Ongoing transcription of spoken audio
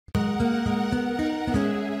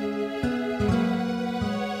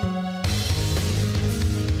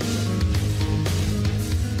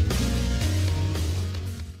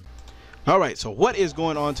All right, so what is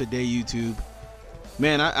going on today, YouTube?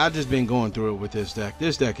 Man, I just been going through it with this deck.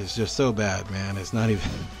 This deck is just so bad, man. It's not even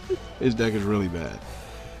this deck is really bad.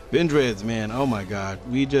 Vendreads, man, oh my god.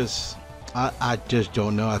 I just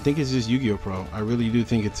don't know. I think it's just Yu-Gi-Oh Pro. I really do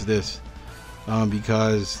think it's this.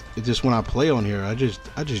 Because it just, when I play on here, I just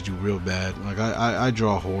do real bad. Like I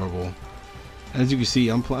draw horrible. As you can see,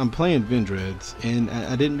 I'm playing Vendreads, and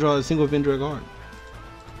I didn't draw a single Vendread card.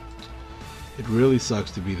 It really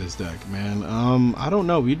sucks to be this deck, man. I don't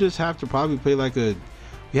know. We just have to probably play like a.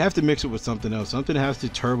 We have to mix it with something else. Something has to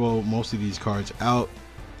turbo most of these cards out,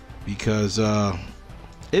 because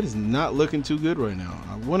it is not looking too good right now.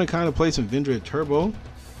 I want to kind of play some Vendread turbo.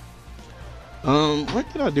 What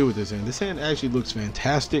did I do with this hand? This hand actually looks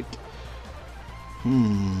fantastic.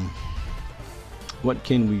 What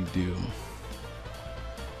can we do?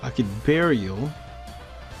 I could Burial,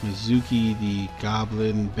 Mizuki the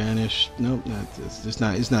Goblin, Banish. Nope, it's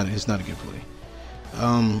not a good play.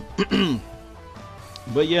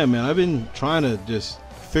 But yeah, man, I've been trying to just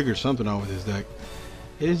figure something out with this deck.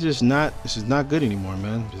 It's just not good anymore,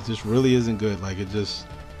 man. It just really isn't good. Like, it just,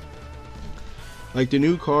 like, the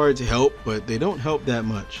new cards help, but they don't help that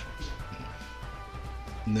much.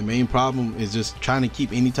 And the main problem is just trying to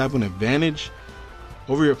keep any type of advantage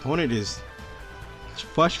over your opponent it's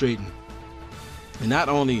frustrating. And not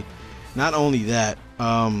only that,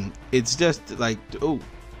 it's just like, oh,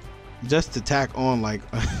 just to tack on, like,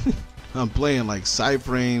 I'm playing like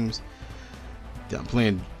Cyframes, I'm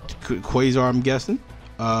playing Quasar, I'm guessing.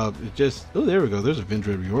 It just, oh, there we go, there's a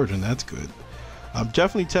Vendread Reorigin, that's good. I've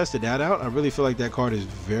definitely tested that out. I really feel like that card is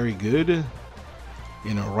very good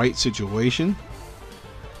in a right situation.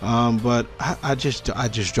 But I just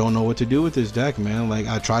don't know what to do with this deck, man. Like,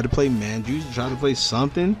 I tried to play Manjuice, try to play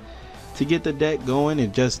something to get the deck going.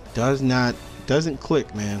 It just doesn't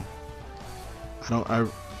click, man.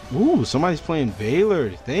 Ooh, somebody's playing Valor.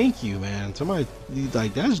 Thank you, man. Somebody,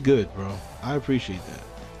 like, that's good, bro. I appreciate that.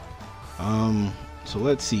 So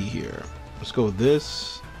let's see here. Let's go with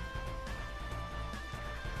this.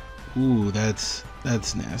 Ooh, that's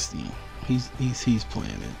nasty. He's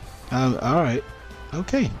playing it. All right.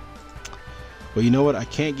 Okay. Well, you know what? I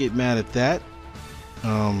can't get mad at that.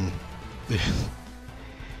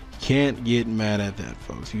 Can't get mad at that,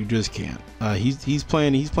 folks. You just can't. He's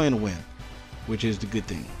playing to win, which is the good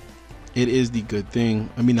thing. It is the good thing.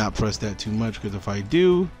 Let me not press that too much, because if I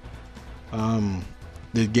do,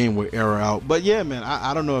 the game will error out. But yeah, man,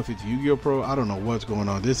 I don't know if it's Yu-Gi-Oh Pro. I don't know what's going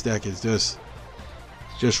on. This deck is just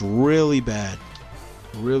really bad.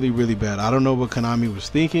 Really bad. I don't know what Konami was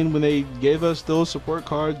thinking when they gave us those support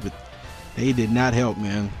cards, but they did not help,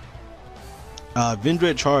 man.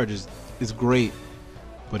 Vendread Charge is great,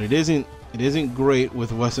 but it isn't great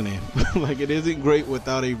with what's the name. Like, it isn't great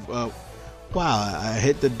without a wow, I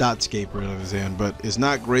hit the dot scaper out of his hand, but it's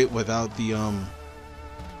not great without the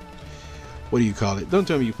what do you call it? Don't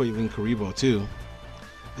tell me you play Linkaribo too.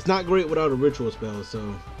 It's not great without a ritual spell,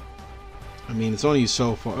 so I mean, it's only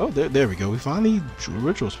so far. Oh, there we go. We finally drew a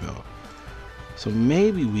ritual spell. So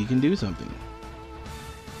maybe we can do something.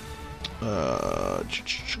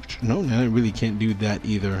 No, I really can't do that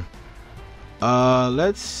either.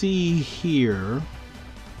 Let's see here.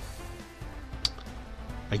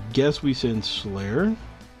 I guess we send Slayer.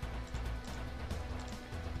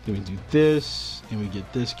 Then we do this, and we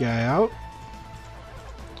get this guy out.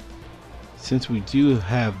 Since we do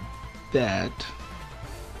have that,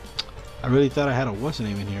 I really thought I had a what's the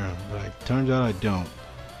name in here, but it turns out I don't.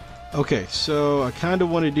 Okay, so I kind of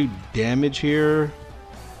want to do damage here.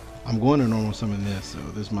 I'm going to normal summon this, so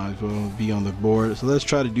this might as well be on the board. So let's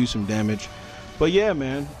try to do some damage. But yeah,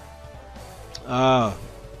 man,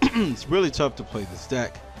 it's really tough to play this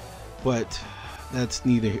deck, but that's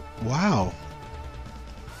neither. Wow,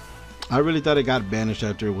 I really thought it got banished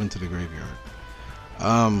after it went to the graveyard.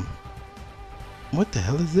 What the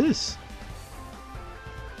hell is this?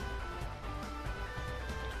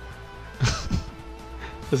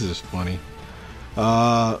 This is funny.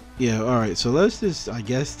 Yeah, all right, so let's just, I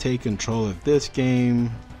guess, take control of this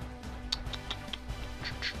game.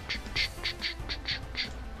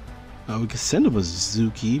 We could send him a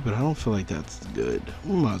Zuki, but I don't feel like that's good.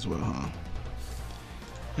 We might as well, huh?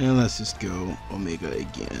 And let's just go Omega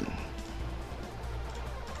again.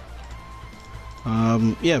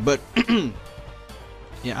 Yeah, but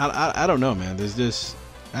yeah, I don't know, man. There's this,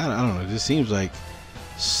 I don't know. It just seems like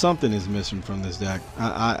something is missing from this deck.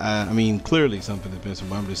 I mean, clearly something is missing,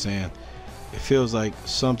 but I'm just saying, it feels like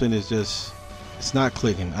something is just, it's not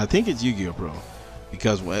clicking. I think it's Yu-Gi-Oh Pro,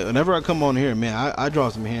 because whenever I come on here, man, I draw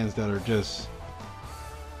some hands that are just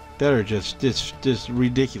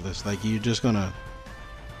ridiculous. Like, you're just gonna,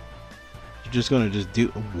 just gonna just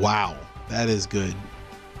do. Wow, that is good.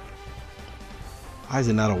 Why is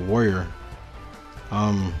it not a warrior?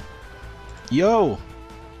 Yo,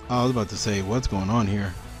 I was about to say, what's going on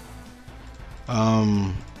here?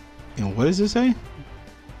 And what does it say? You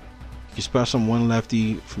can special summon one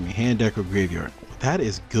lefty from your hand, deck, or graveyard. That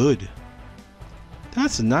is good.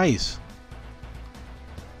 That's nice.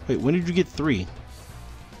 Wait, when did you get 3?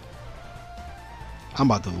 I'm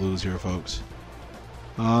about to lose here, folks.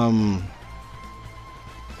 Well,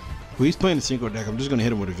 he's playing the Synchro deck. I'm just gonna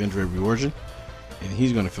hit him with a Vendread Reorigin, and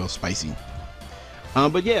he's gonna feel spicy.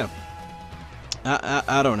 But yeah,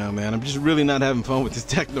 I don't know, man. I'm just really not having fun with this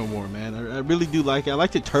deck no more, man. I really do like it. I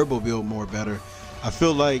like the turbo build more better. I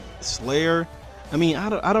feel like Slayer. I mean,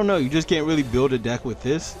 I don't know. You just can't really build a deck with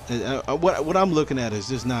this. What I'm looking at is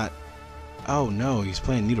just not. Oh no, he's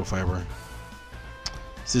playing Needle Fiber.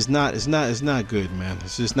 It's just not. It's not good, man.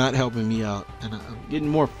 It's just not helping me out, and I'm getting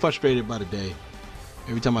more frustrated by the day.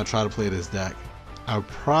 Every time I try to play this deck, I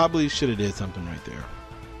probably should have did something right there.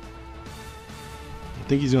 I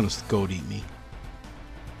think he's gonna Scold Eat me.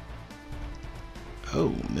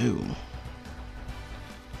 Oh no.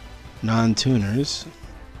 Non-tuners.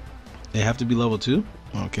 They have to be level 2?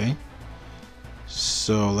 Okay.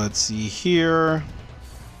 So let's see here.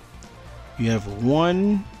 You have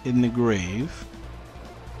 1 in the grave.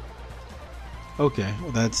 Okay,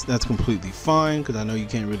 well that's completely fine because I know you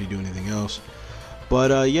can't really do anything else.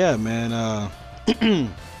 But yeah, man,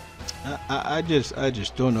 I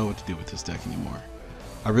just don't know what to do with this deck anymore.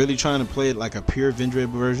 I'm really trying to play it like a pure Vendread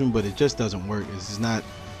version, but it just doesn't work. It's just not.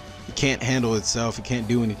 It can't handle itself. It can't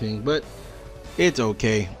do anything. But it's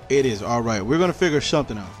okay. It is all right. We're gonna figure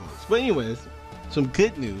something out, folks. But anyways, some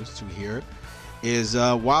good news to hear is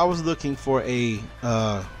while I was looking for a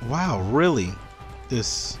wow, really,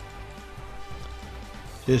 this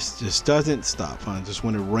just doesn't stop, huh? Just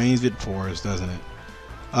when it rains, it pours, doesn't it?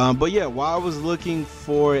 But yeah, while I was looking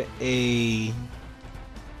for a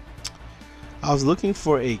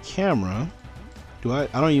camera. I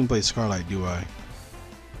don't even play Scarlight, do I?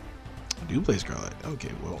 I do play Scarlight.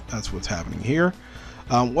 Okay, well, that's what's happening here.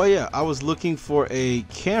 Well, yeah, I was looking for a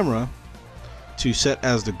camera to set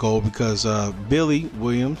as the goal because Billy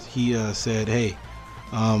Williams, he said, hey,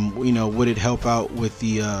 you know, would it help out with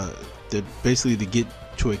the basically to get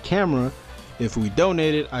to a camera if we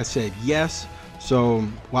donated? I said yes. So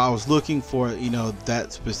while I was looking for, you know,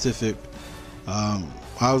 that specific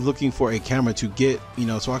I was looking for a camera to get, you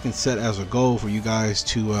know, so I can set as a goal for you guys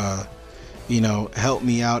to you know, help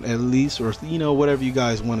me out at least, or you know, whatever you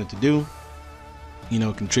guys wanted to do, you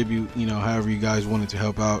know, contribute, you know, however you guys wanted to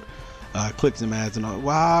help out, click some ads and all.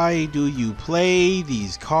 Why do you play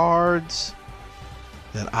these cards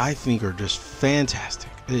that I think are just fantastic?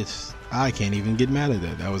 I can't even get mad at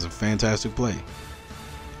that. That was a fantastic play.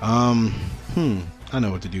 I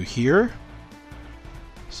know what to do here.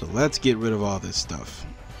 So let's get rid of all this stuff.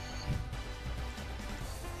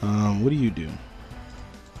 What do you do?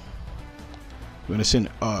 We're gonna send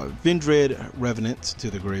Vendread Revenant to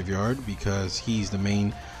the graveyard because he's the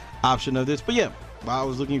main option of this. But yeah, while I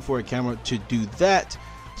was looking for a camera to do that,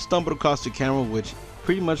 stumbled across the camera which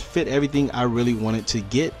pretty much fit everything I really wanted to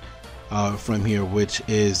get from here, which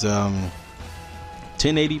is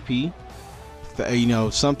 1080p, you know,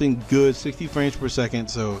 something good, 60 frames per second,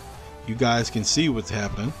 so you guys can see what's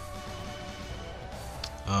happening.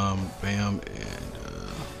 Bam, and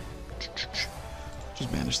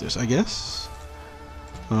just manage this, I guess.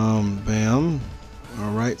 Bam.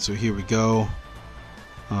 All right, so here we go.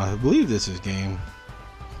 I believe this is game.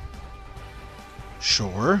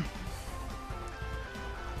 Sure.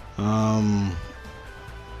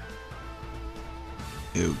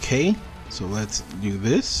 Okay, so let's do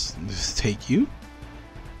this. Just take you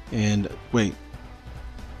and wait.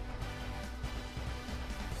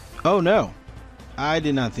 Oh no, I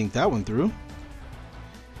did not think that one through.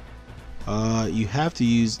 You have to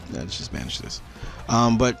use, let's just manage this.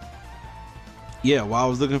 But yeah, while I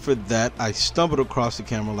was looking for that, I stumbled across the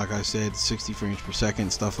camera, like I said, 60 frames per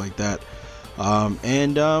second, stuff like that. I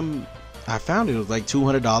found it was like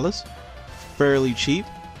 $200, fairly cheap,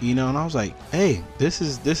 you know, and I was like, hey, this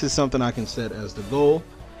is something I can set as the goal.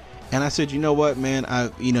 And I said, you know what, man,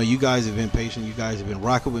 you know, you guys have been patient, you guys have been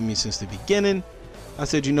rocking with me since the beginning. I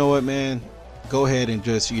said, you know what, man, go ahead and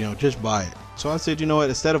just, you know, just buy it. So I said, you know what,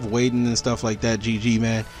 instead of waiting and stuff like that, GG,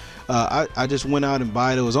 man, I just went out and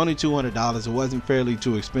bought it. It was only $200. It wasn't fairly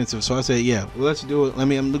too expensive. So I said, yeah, well, let's do it. I'm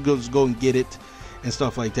gonna just go and get it and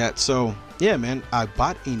stuff like that. So yeah, man, I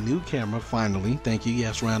bought a new camera finally. Thank you.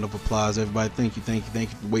 Yes, round of applause, everybody. Thank you for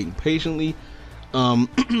waiting patiently.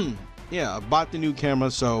 Yeah, I bought the new camera,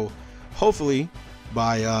 so hopefully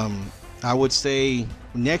by I would say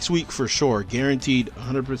next week for sure, guaranteed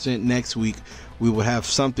 100% next week we will have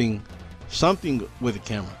something with a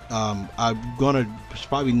camera. I'm gonna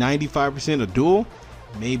probably 95% a duel,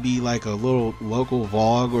 maybe like a little local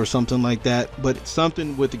vlog or something like that, but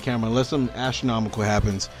something with the camera. Unless something astronomical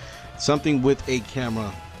happens, something with a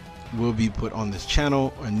camera will be put on this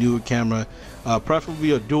channel. A newer camera,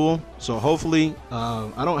 preferably a duel. So hopefully,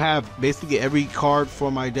 I don't have basically every card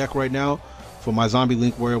for my deck right now for my Zombie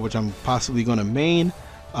Link Warrior, which I'm possibly going to main.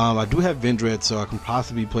 I do have Vendreads, so I can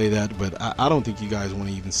possibly play that, but I don't think you guys want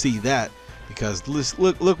to even see that, because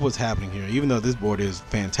look what's happening here. Even though this board is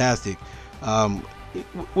fantastic,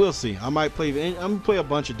 we'll see. I'm gonna play a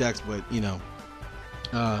bunch of decks, but you know,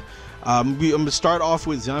 I'm gonna start off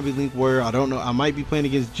with Zombie Link Warrior. I don't know, I might be playing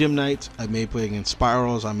against Gym Knights, I may play against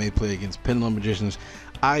Spirals, I may play against Pendulum Magicians.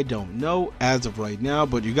 I don't know as of right now,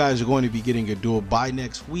 but you guys are going to be getting a duel by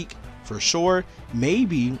next week for sure.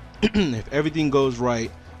 Maybe if everything goes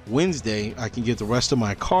right, Wednesday I can get the rest of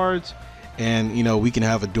my cards, and you know, we can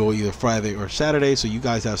have a duel either Friday or Saturday, so you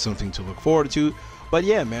guys have something to look forward to. But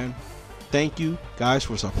yeah, man, thank you guys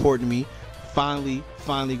for supporting me. Finally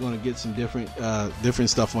going to get some different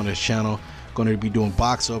stuff on this channel. Going to be doing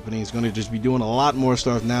box openings, going to just be doing a lot more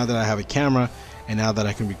stuff now that I have a camera, and now that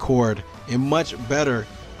I can record in much better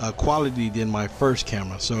quality than my first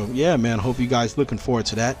camera. So yeah, man, hope you guys looking forward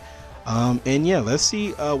to that. And yeah, let's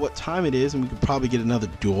see what time it is, and we could probably get another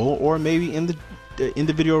duel, or maybe in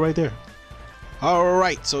the video right there. All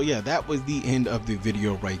right, so yeah, that was the end of the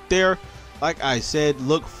video right there. Like I said,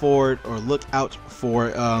 look forward or look out for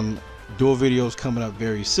duel videos coming up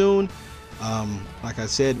very soon. Like I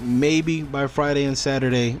said, maybe by Friday and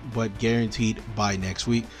Saturday, but guaranteed by next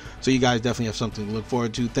week. So you guys definitely have something to look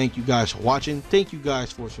forward to. Thank you guys for watching. Thank you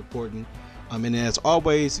guys for supporting. And as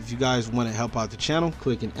always, if you guys want to help out the channel,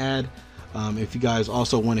 click and add. If you guys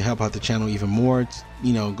also want to help out the channel even more,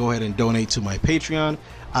 you know, go ahead and donate to my Patreon.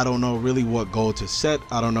 I don't know really what goal to set.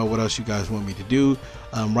 I don't know what else you guys want me to do.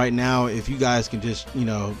 Right now, if you guys can just, you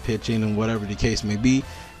know, pitch in and whatever the case may be,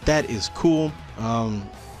 that is cool.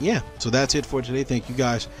 Yeah, so that's it for today. Thank you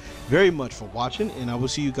guys very much for watching, and I will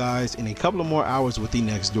see you guys in a couple of more hours with the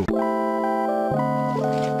next duel.